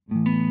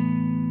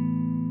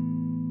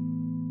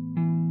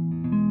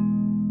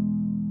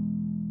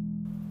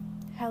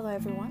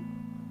everyone.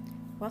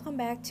 Welcome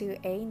back to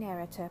A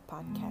Narrator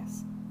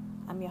Podcast.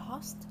 I'm your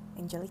host,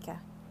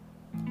 Angelica.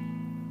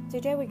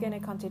 Today we're going to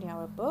continue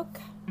our book,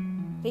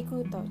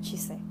 Riku to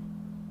Chise.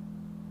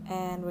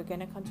 And we're going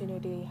to continue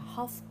the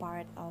half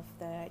part of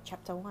the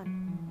chapter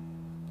 1.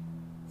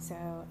 So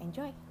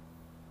enjoy.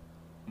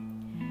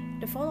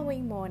 The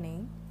following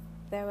morning,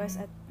 there was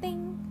a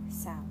ting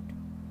sound.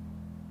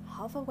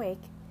 Half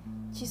awake,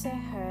 Chise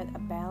heard a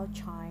bell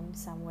chime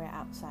somewhere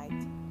outside.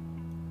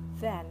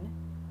 Then,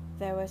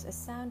 there was a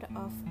sound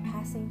of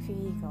passing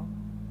vehicle.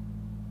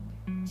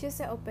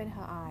 Chise opened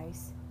her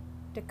eyes.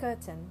 The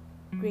curtain,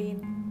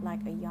 green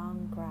like a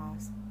young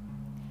grass,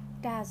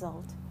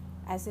 dazzled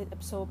as it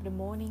absorbed the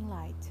morning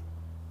light.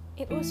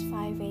 It was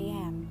 5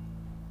 a.m.,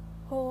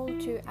 whole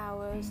 2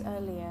 hours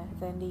earlier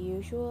than the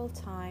usual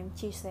time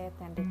Chise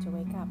tended to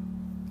wake up.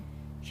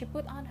 She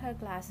put on her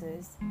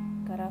glasses,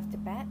 got off the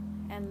bed,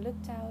 and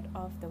looked out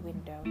of the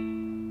window.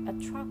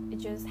 A truck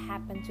just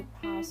happened to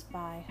pass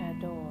by her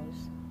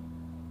doors.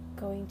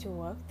 Going to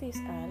work this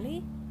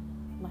early?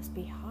 Must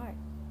be hard,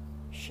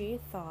 she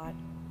thought,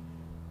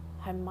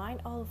 her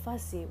mind all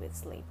fuzzy with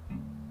sleep.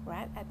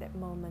 Right at that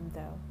moment,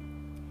 though,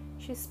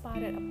 she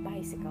spotted a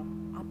bicycle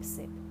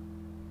opposite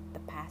the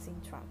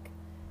passing truck.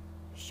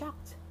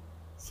 Shocked,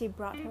 she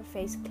brought her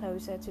face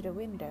closer to the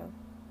window.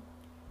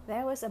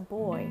 There was a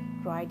boy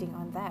riding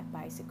on that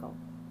bicycle.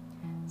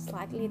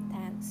 Slightly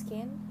tanned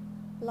skin,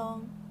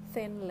 long,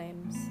 thin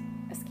limbs,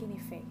 a skinny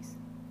face.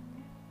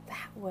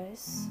 That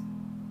was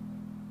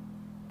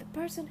the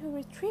person who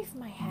retrieved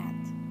my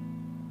hat.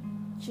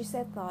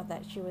 Chise thought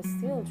that she was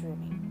still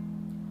dreaming.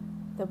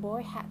 The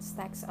boy had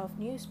stacks of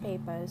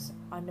newspapers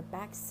on the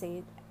back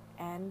seat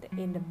and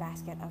in the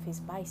basket of his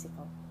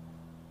bicycle.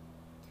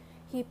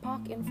 He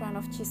parked in front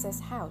of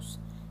Chise's house,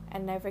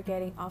 and never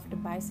getting off the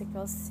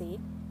bicycle seat,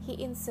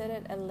 he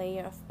inserted a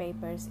layer of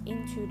papers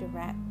into the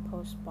red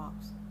post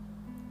box.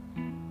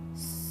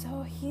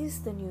 So he's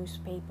the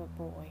newspaper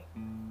boy.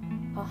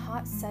 Her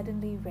heart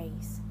suddenly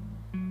raced.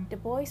 The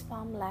boy's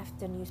palm left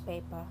the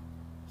newspaper.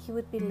 He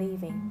would be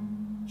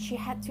leaving. She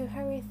had to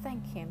hurry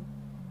thank him.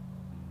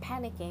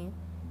 Panicking,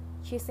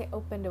 Chise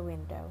opened the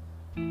window.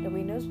 The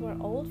windows were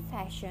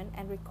old-fashioned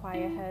and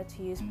required her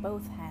to use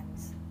both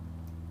hands.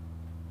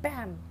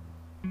 Bam!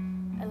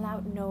 A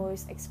loud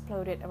noise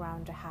exploded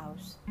around the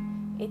house.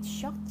 It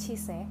shocked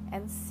Chise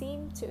and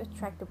seemed to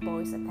attract the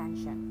boy's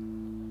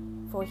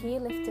attention, for he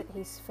lifted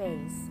his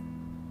face.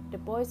 The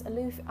boy's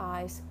aloof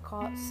eyes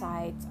caught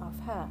sight of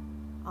her,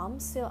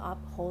 arms still up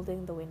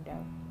holding the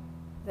window.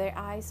 Their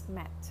eyes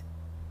met.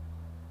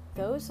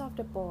 Those of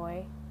the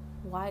boy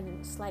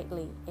widened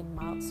slightly in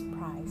mild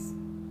surprise.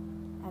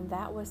 And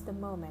that was the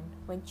moment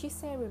when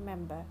Chise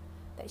remembered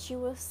that she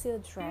was still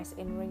dressed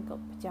in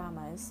wrinkled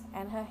pajamas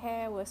and her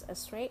hair was a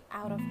straight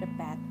out of the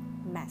bed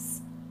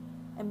mess.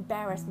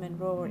 Embarrassment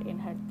roared in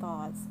her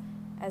thoughts,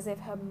 as if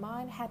her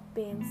mind had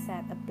been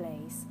set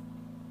ablaze.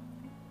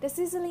 The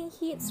sizzling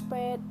heat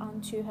spread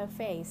onto her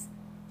face,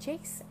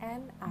 cheeks,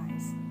 and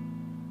eyes.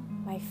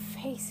 My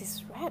face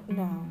is red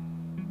now,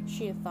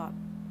 she thought.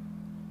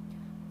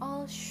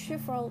 All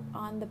shriveled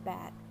on the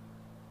bed,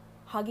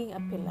 hugging a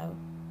pillow.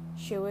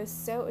 She was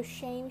so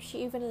ashamed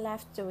she even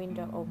left the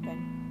window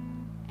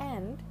open.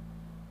 And,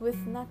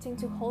 with nothing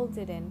to hold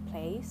it in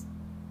place,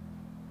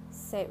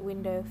 said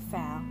window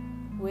fell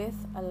with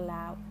a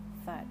loud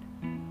thud.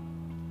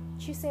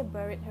 Chise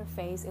buried her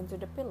face into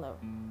the pillow,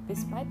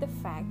 despite the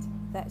fact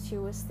that she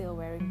was still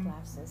wearing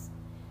glasses.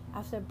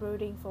 After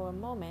brooding for a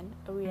moment,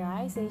 a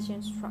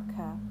realization struck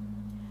her.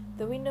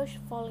 The window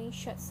falling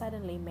shut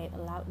suddenly made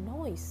a loud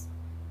noise.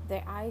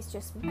 Their eyes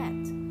just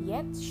met,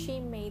 yet she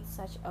made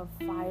such a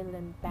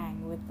violent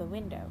bang with the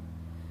window.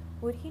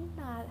 Would he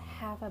not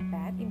have a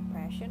bad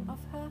impression of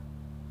her?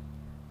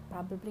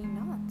 Probably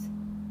not.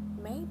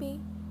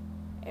 Maybe.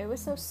 It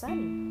was so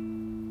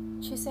sudden.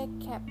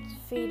 Chise kept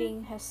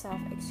feeding herself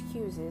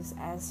excuses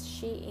as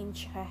she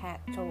inched her head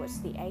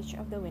towards the edge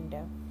of the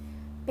window,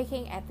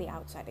 picking at the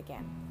outside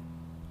again.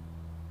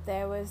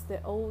 There was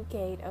the old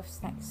gate of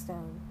stacked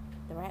stone,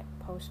 the red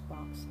post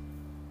box.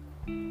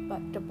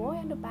 But the boy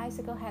on the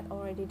bicycle had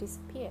already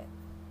disappeared.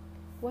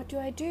 What do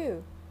I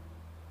do?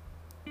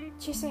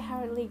 Chise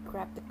hurriedly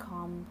grabbed the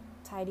comb,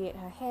 tidied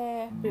her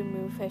hair,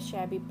 removed her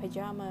shabby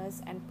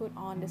pajamas, and put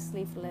on the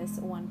sleeveless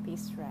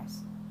one-piece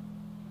dress.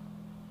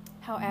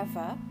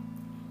 However,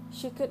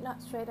 she could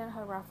not straighten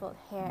her ruffled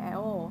hair at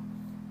all,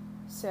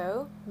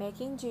 so,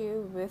 making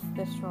do with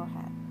the straw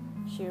hat,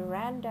 she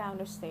ran down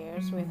the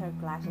stairs with her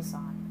glasses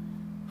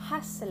on,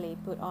 hastily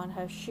put on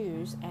her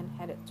shoes, and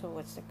headed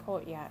towards the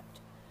courtyard.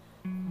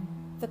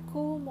 The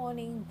cool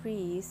morning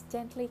breeze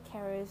gently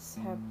caressed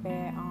her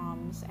bare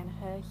arms and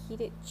her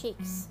heated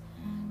cheeks.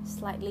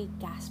 Slightly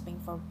gasping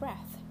for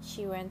breath,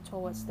 she went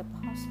towards the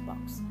post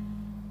box.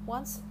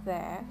 Once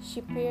there,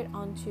 she peered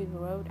onto the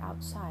road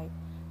outside,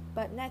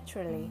 but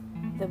naturally,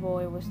 the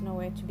boy was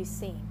nowhere to be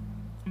seen.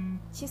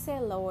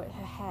 Chise lowered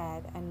her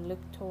head and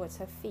looked towards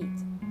her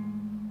feet.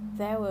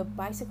 There were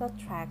bicycle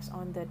tracks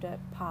on the dirt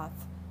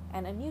path,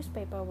 and a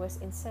newspaper was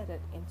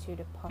inserted into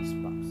the post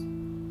box.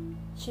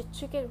 She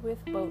took it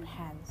with both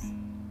hands,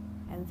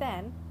 and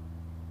then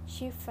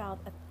she felt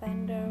a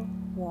tender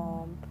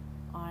warmth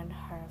on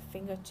her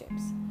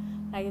fingertips,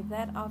 like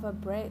that of a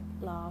bread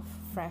loaf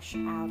fresh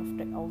out of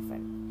the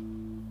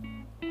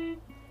oven.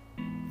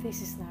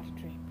 This is not a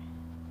dream.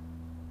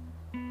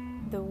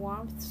 The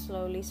warmth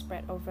slowly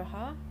spread over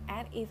her,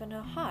 and even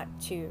her heart,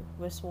 too,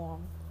 was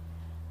warm.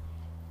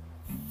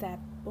 That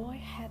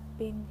boy had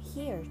been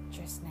here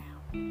just now.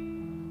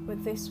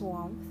 With this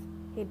warmth,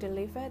 he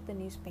delivered the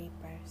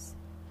newspapers.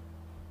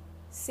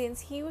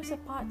 Since he was a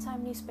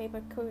part-time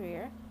newspaper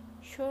courier,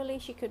 surely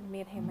she could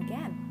meet him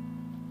again.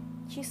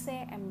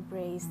 Chise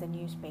embraced the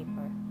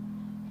newspaper,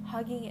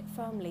 hugging it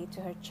firmly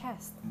to her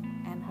chest,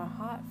 and her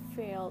heart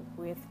filled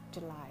with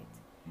delight.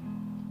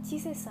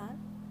 Chise-san,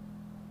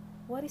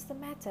 what is the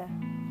matter?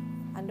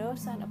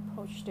 Ando-san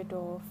approached the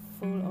door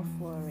full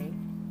of worry.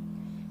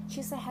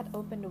 Chise had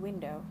opened the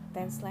window,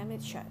 then slammed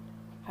it shut,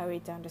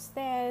 hurried down the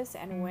stairs,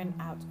 and went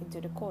out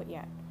into the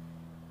courtyard.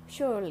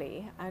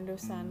 Surely,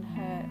 Ando-san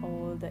heard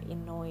all the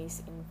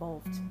noise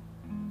involved.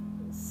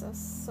 So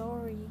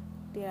sorry,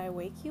 did I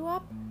wake you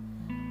up?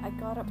 I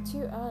got up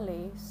too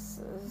early,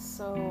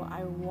 so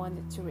I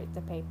wanted to read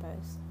the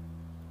papers.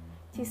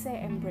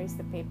 Chise embraced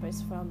the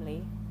papers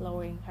firmly,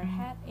 lowering her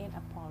head in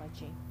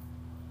apology.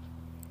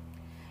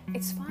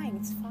 It's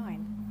fine.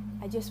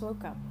 I just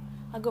woke up.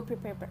 I'll go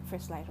prepare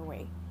breakfast right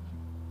away.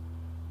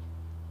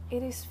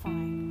 It is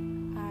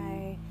fine.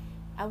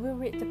 I will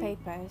read the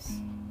papers.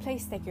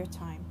 Please take your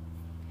time.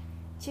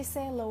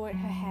 Chise lowered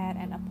her head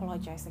and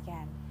apologized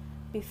again,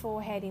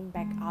 before heading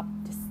back up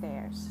the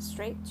stairs,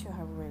 straight to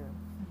her room.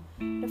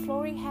 The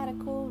flooring had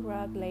a cool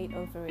rug laid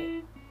over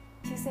it.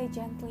 Chise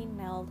gently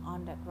knelt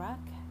on that rug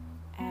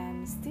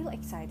and, still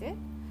excited,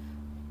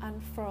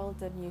 unfurled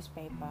the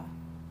newspaper.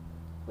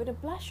 With a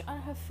blush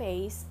on her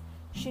face,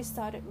 she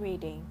started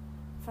reading,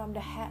 from the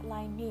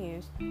headline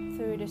news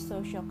through the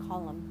social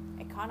column,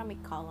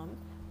 economic column,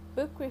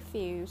 book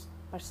reviews,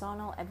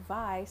 personal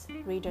advice,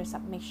 reader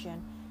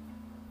submission,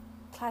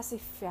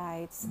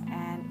 classifieds,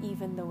 and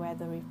even the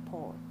weather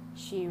report.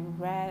 She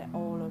read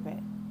all of it.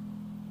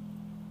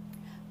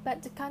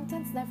 But the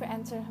contents never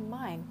entered her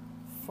mind,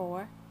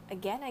 for,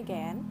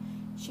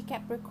 again, she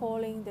kept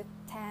recalling the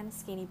tan,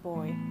 skinny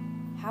boy,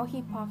 how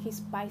he parked his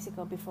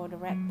bicycle before the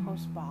red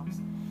post box,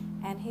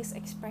 and his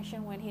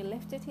expression when he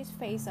lifted his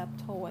face up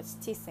towards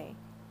Chise.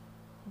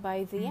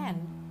 By the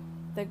end,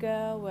 the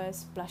girl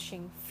was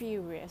blushing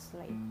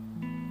furiously.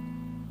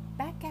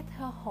 Back at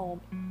her home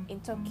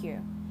in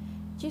Tokyo,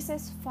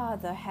 Chise's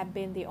father had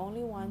been the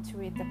only one to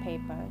read the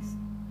papers.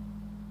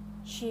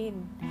 She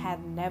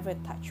had never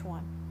touched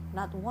one,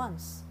 not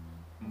once.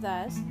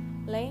 Thus,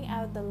 laying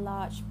out the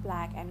large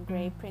black and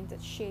gray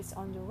printed sheets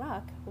on the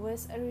rug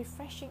was a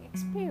refreshing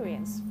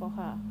experience for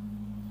her.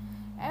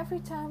 Every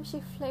time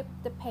she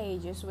flipped the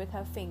pages with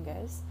her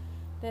fingers,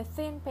 the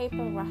thin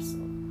paper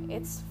rustled,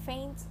 its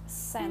faint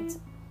scent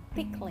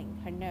tickling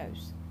her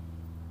nose.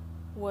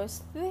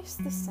 Was this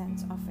the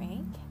scent of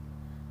ink?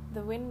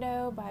 The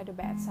window by the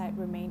bedside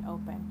remained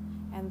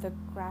open, and the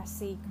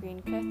grassy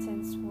green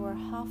curtains were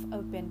half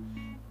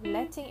open,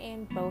 letting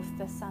in both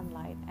the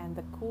sunlight and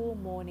the cool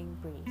morning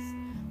breeze,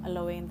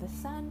 allowing the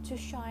sun to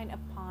shine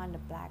upon the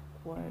black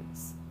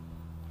words.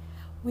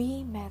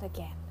 We met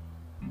again.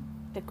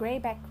 The grey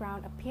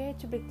background appeared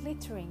to be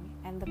glittering,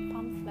 and the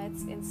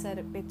pamphlets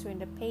inserted between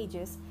the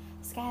pages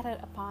scattered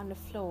upon the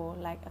floor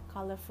like a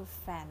colorful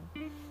fan.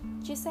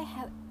 Chise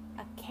had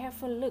a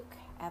careful look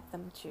at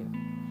them too.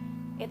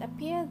 It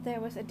appeared there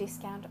was a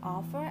discount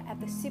offer at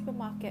the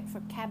supermarket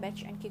for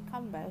cabbage and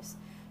cucumbers.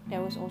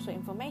 There was also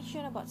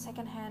information about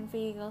second-hand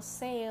vehicle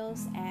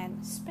sales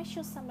and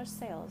special summer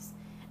sales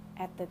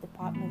at the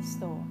department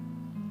store.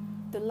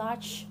 The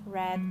large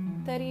read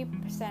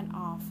 30%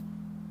 off,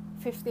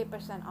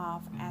 50%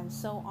 off, and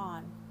so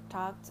on,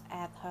 tugged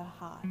at her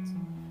heart.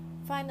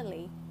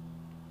 Finally,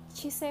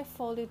 Chise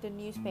folded the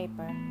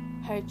newspaper,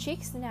 her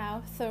cheeks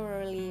now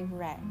thoroughly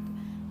red,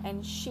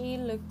 and she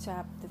looked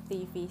up the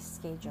TV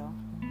schedule.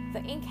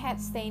 The ink had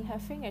stained her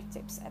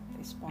fingertips at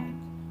this point.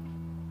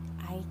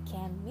 I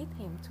can meet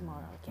him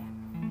tomorrow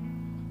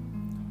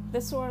again.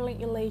 The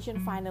swirling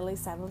elation finally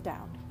settled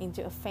down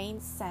into a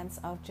faint sense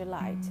of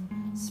delight,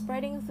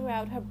 spreading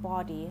throughout her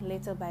body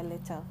little by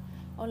little.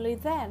 Only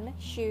then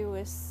she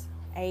was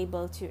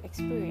able to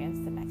experience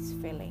the next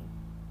feeling.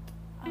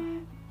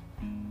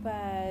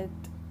 But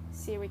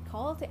she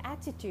recalled the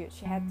attitude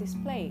she had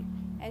displayed,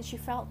 and she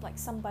felt like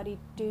somebody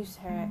doused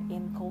her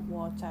in cold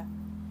water.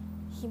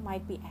 He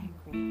might be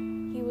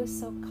angry. He was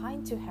so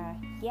kind to her,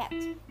 yet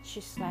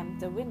she slammed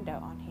the window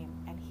on him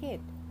and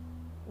hid.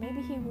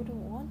 Maybe he wouldn't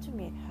want to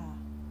meet her.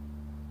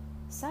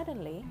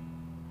 Suddenly,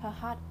 her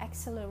heart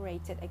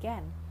accelerated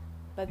again,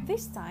 but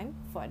this time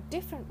for a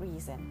different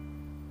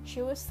reason.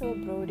 She was still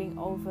brooding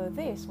over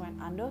this when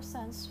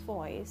Ando-san's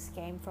voice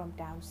came from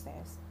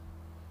downstairs.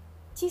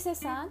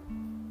 Chise-san,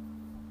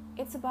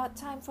 it's about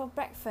time for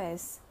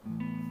breakfast.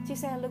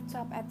 Chise looked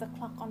up at the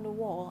clock on the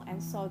wall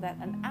and saw that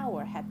an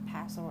hour had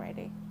passed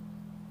already.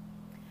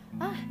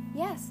 Ah,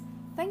 yes,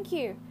 thank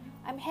you.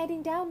 I'm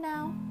heading down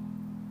now.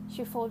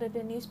 She folded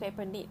the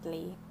newspaper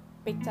neatly,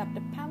 picked up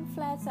the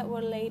pamphlets that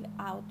were laid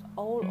out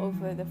all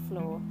over the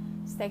floor,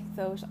 staked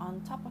those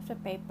on top of the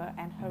paper,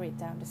 and hurried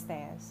down the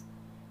stairs.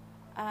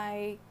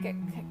 I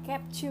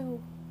kept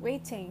you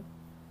waiting.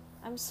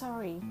 I'm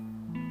sorry,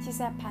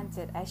 Chise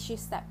panted as she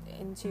stepped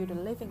into the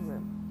living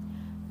room.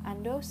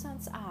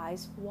 Ando-san's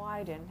eyes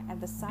widened at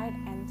the sight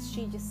and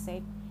she just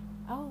said,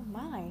 "Oh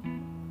my."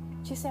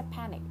 Chise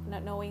panicked,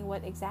 not knowing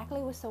what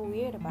exactly was so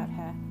weird about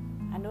her.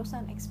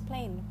 Ando-san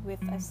explained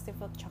with a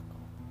stifled chuckle.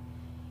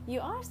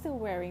 "You are still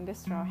wearing the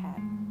straw hat."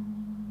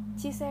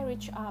 Chise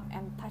reached up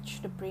and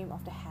touched the brim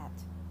of the hat.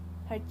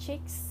 Her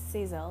cheeks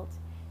sizzled.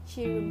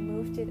 She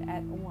removed it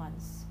at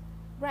once.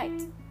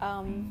 "Right,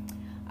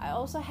 I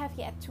also have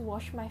yet to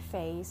wash my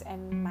face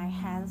and my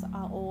hands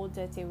are all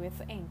dirty with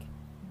ink."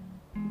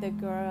 The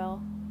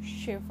girl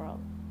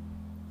shivered,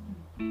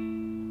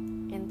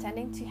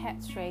 intending to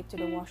head straight to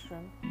the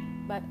washroom,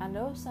 but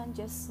Ando-san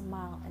just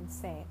smiled and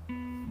said,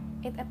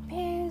 "It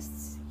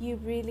appears you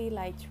really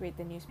like to read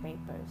the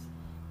newspapers.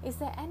 Is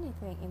there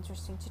anything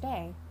interesting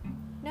today?"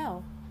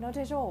 "No, not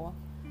at all.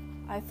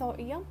 I thought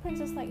a young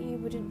princess like you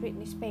wouldn't read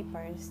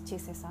newspapers,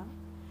 Chise-san.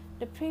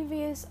 The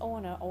previous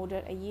owner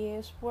ordered a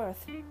year's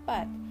worth,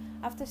 but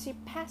after she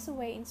passed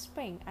away in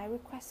spring, I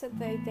requested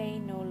that they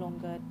no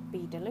longer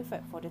be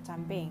delivered for the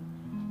time being.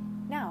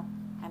 Now,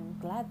 I'm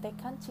glad they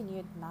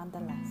continued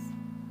nonetheless."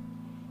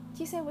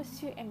 Chise was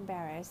too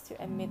embarrassed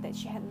to admit that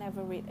she had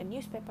never read a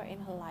newspaper in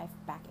her life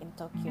back in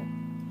Tokyo.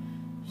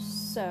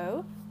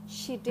 So,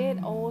 she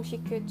did all she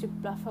could to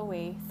bluff her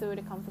way through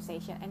the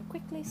conversation and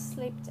quickly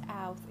slipped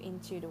out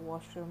into the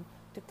washroom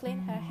to clean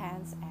her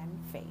hands and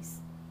face.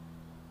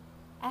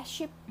 As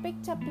she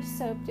picked up the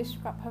soap to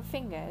scrub her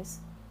fingers,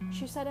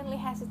 she suddenly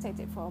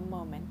hesitated for a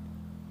moment,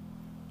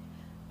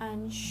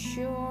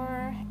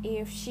 unsure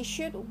if she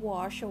should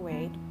wash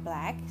away the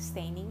black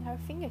staining her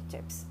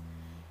fingertips.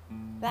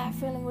 That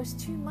feeling was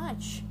too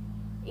much,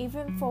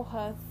 even for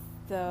her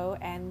though,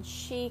 and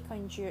she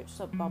conjured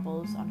soap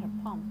bubbles on her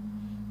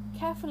palm.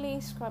 Carefully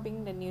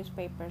scrubbing the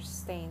newspaper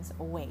stains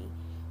away,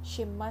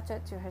 she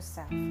muttered to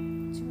herself,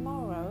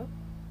 "Tomorrow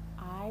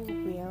I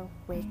will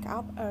wake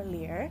up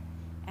earlier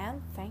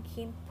and thank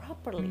him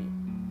properly."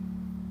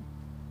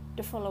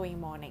 The following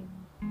morning,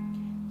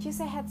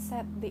 Chise had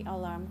set the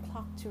alarm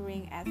clock to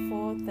ring at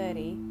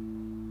 4:30,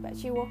 but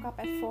she woke up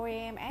at 4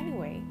 a.m.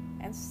 anyway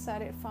and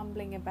started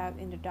fumbling about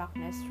in the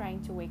darkness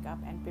trying to wake up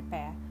and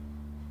prepare.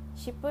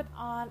 She put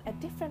on a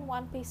different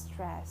one-piece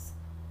dress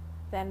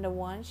than the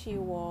one she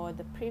wore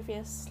the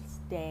previous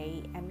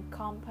day and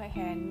combed her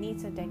hair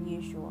neater than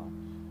usual,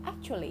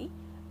 actually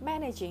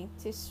managing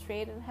to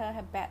straighten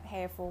her bad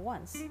hair for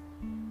once.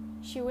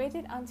 She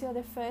waited until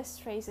the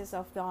first traces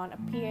of dawn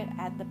appeared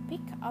at the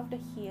peak of the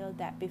hill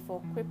that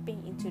before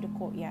creeping into the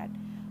courtyard,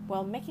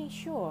 while making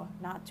sure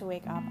not to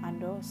wake up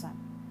Ando-san.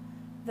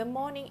 The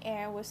morning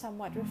air was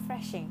somewhat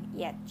refreshing,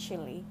 yet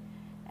chilly,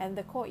 and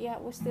the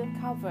courtyard was still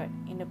covered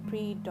in the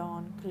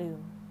pre-dawn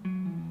gloom.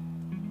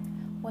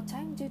 What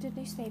time do the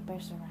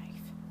newspapers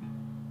arrive?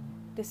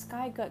 The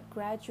sky got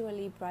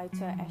gradually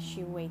brighter as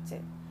she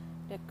waited.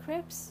 The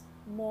crisp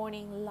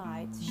morning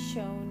light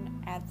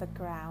shone at the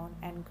ground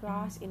and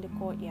grass in the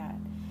courtyard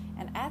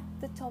and at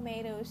the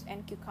tomatoes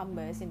and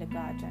cucumbers in the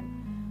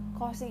garden,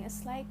 causing a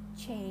slight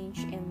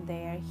change in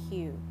their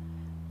hue.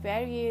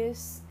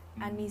 Various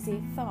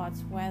uneasy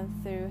thoughts went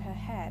through her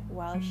head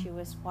while she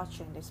was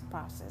watching this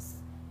process.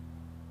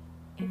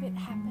 If it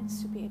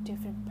happens to be a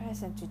different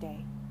person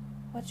today,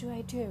 what do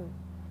I do?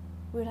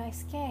 Will I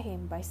scare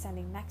him by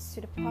standing next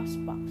to the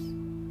post box?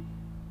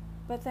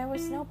 But there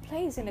was no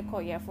place in the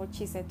courtyard for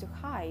Chise to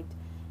hide,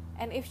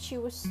 and if she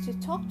was to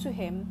talk to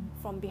him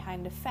from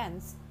behind the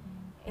fence,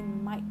 it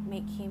might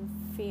make him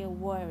feel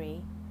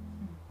worried.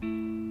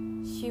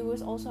 She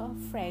was also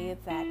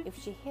afraid that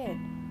if she hid,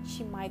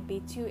 she might be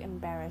too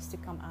embarrassed to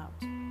come out,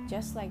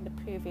 just like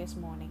the previous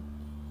morning.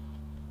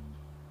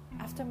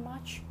 After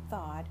much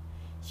thought,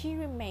 she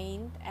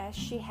remained as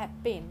she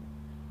had been,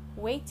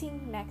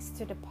 waiting next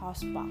to the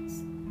post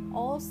box,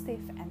 all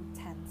stiff and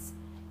tense.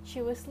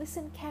 She was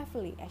listening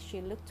carefully as she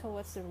looked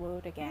towards the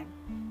road again.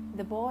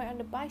 The boy on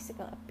the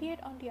bicycle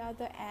appeared on the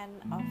other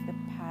end of the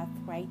path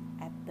right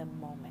at the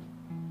moment.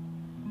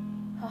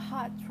 Her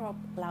heart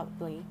throbbed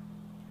loudly.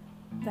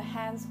 The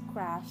hands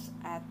grasped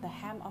at the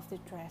hem of the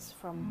dress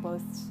from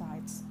both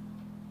sides.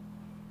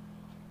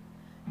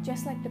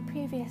 Just like the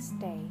previous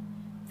day,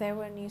 there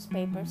were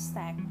newspapers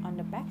stacked on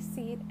the back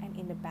seat and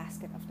in the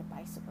basket of the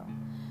bicycle.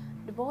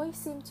 The boy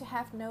seemed to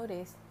have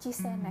noticed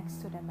Chise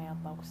next to the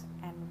mailbox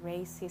and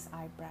raised his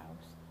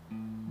eyebrows.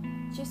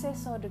 Chise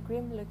saw the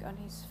grim look on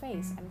his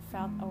face and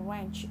felt a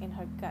wrench in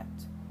her gut.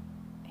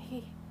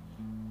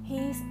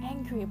 He's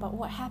angry about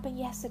what happened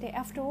yesterday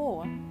after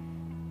all.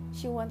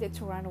 She wanted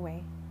to run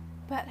away,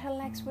 but her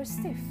legs were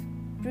stiff,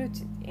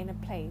 rooted in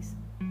a place.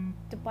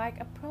 The bike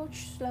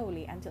approached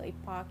slowly until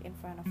it parked in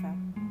front of her.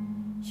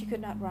 She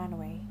could not run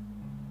away.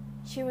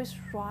 She was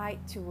right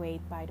to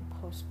wait by the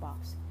post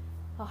box.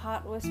 Her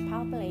heart was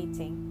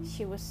palpitating.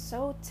 She was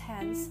so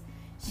tense,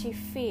 she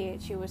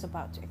feared she was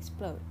about to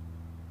explode.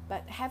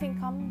 But having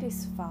come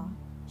this far,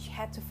 she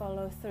had to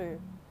follow through.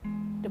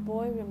 The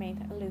boy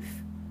remained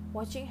aloof,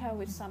 watching her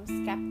with some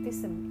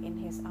skepticism in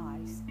his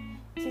eyes.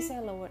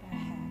 Chise lowered her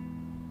head.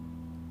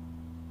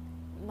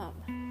 "Mom,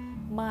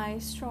 my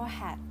straw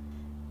hat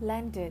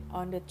landed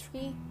on the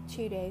tree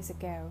 2 days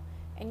ago,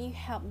 and you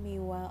helped me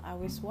while I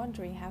was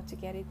wondering how to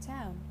get it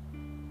down.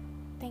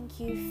 Thank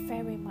you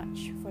very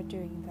much for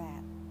doing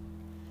that."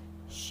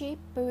 She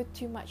put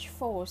too much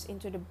force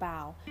into the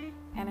bow,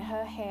 and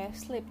her hair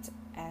slipped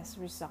as a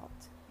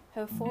result.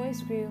 Her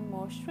voice grew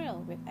more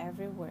shrill with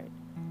every word,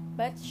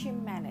 but she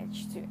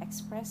managed to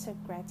express her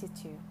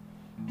gratitude.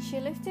 She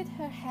lifted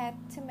her head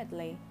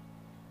timidly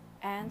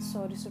and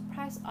saw the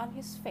surprise on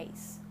his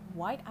face,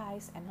 wide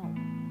eyes and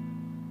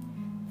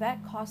all.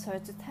 That caused her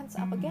to tense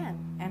up again,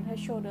 and her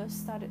shoulders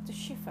started to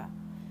shiver.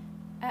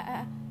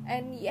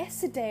 And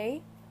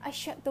yesterday, I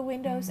shut the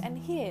windows and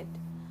hid.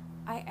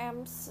 I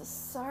am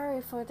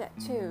sorry for that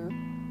too.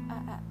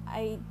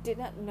 I did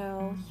not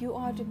know you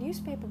are the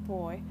newspaper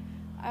boy.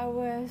 I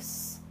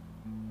was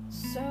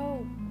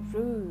so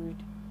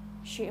rude.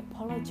 She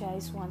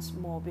apologized once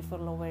more before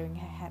lowering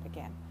her head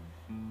again.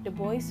 The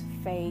boy's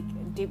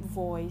vague, deep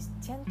voice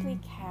gently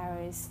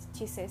caressed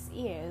Chise's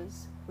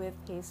ears with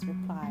his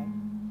reply.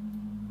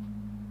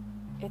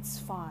 "It's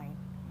fine,"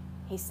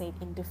 he said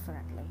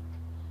indifferently.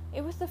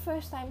 It was the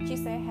first time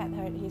Chise had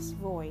heard his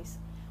voice.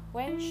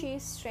 When she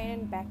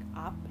straightened back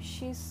up,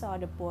 she saw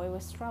the boy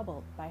was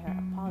troubled by her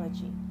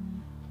apology.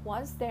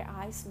 Once their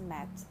eyes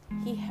met,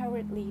 he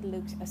hurriedly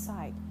looked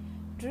aside,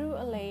 drew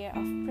a layer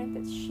of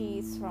printed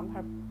sheets from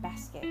her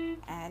basket,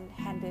 and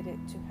handed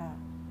it to her.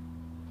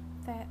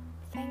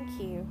 Thank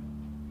you."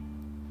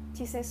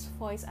 Chise's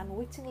voice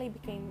unwittingly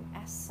became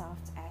as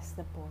soft as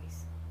the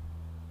boy's.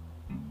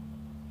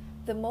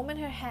 The moment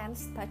her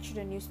hands touched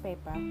the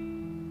newspaper,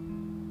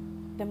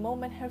 the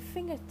moment her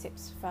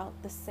fingertips felt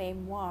the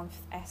same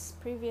warmth as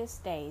previous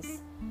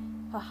days,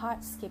 her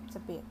heart skipped a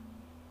bit.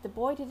 The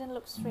boy didn't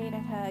look straight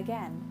at her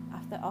again.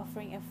 After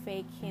offering a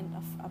vague hint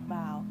of a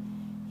bow,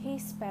 he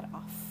sped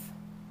off.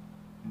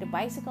 The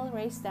bicycle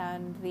raced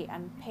down the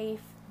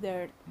unpaved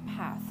dirt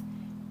path,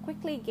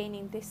 quickly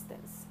gaining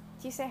distance.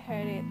 Chise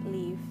heard it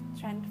leave,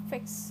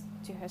 transfixed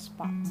to her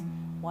spot,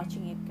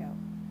 watching it go.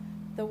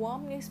 The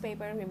warm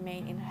newspaper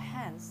remained in her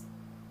hands.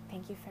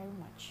 "Thank you very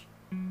much.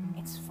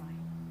 It's fine."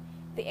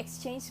 The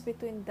exchange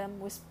between them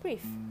was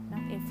brief,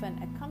 not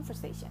even a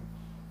conversation.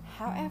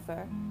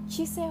 However,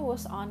 Chise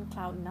was on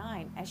cloud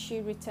 9 as she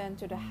returned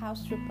to the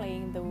house,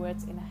 replaying the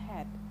words in her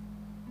head.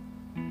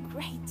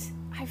 "Great!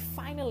 I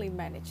finally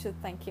managed to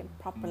thank him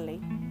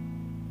properly."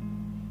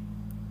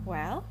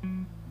 Well,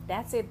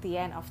 that's it, the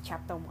end of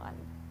chapter 1.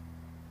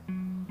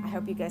 I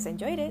hope you guys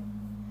enjoyed it.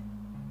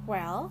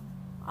 Well,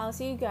 I'll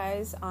see you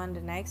guys on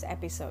the next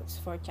episodes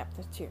for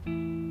chapter 2.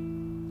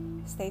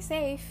 Stay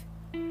safe.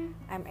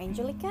 I'm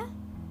Angelica,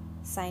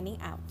 signing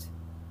out.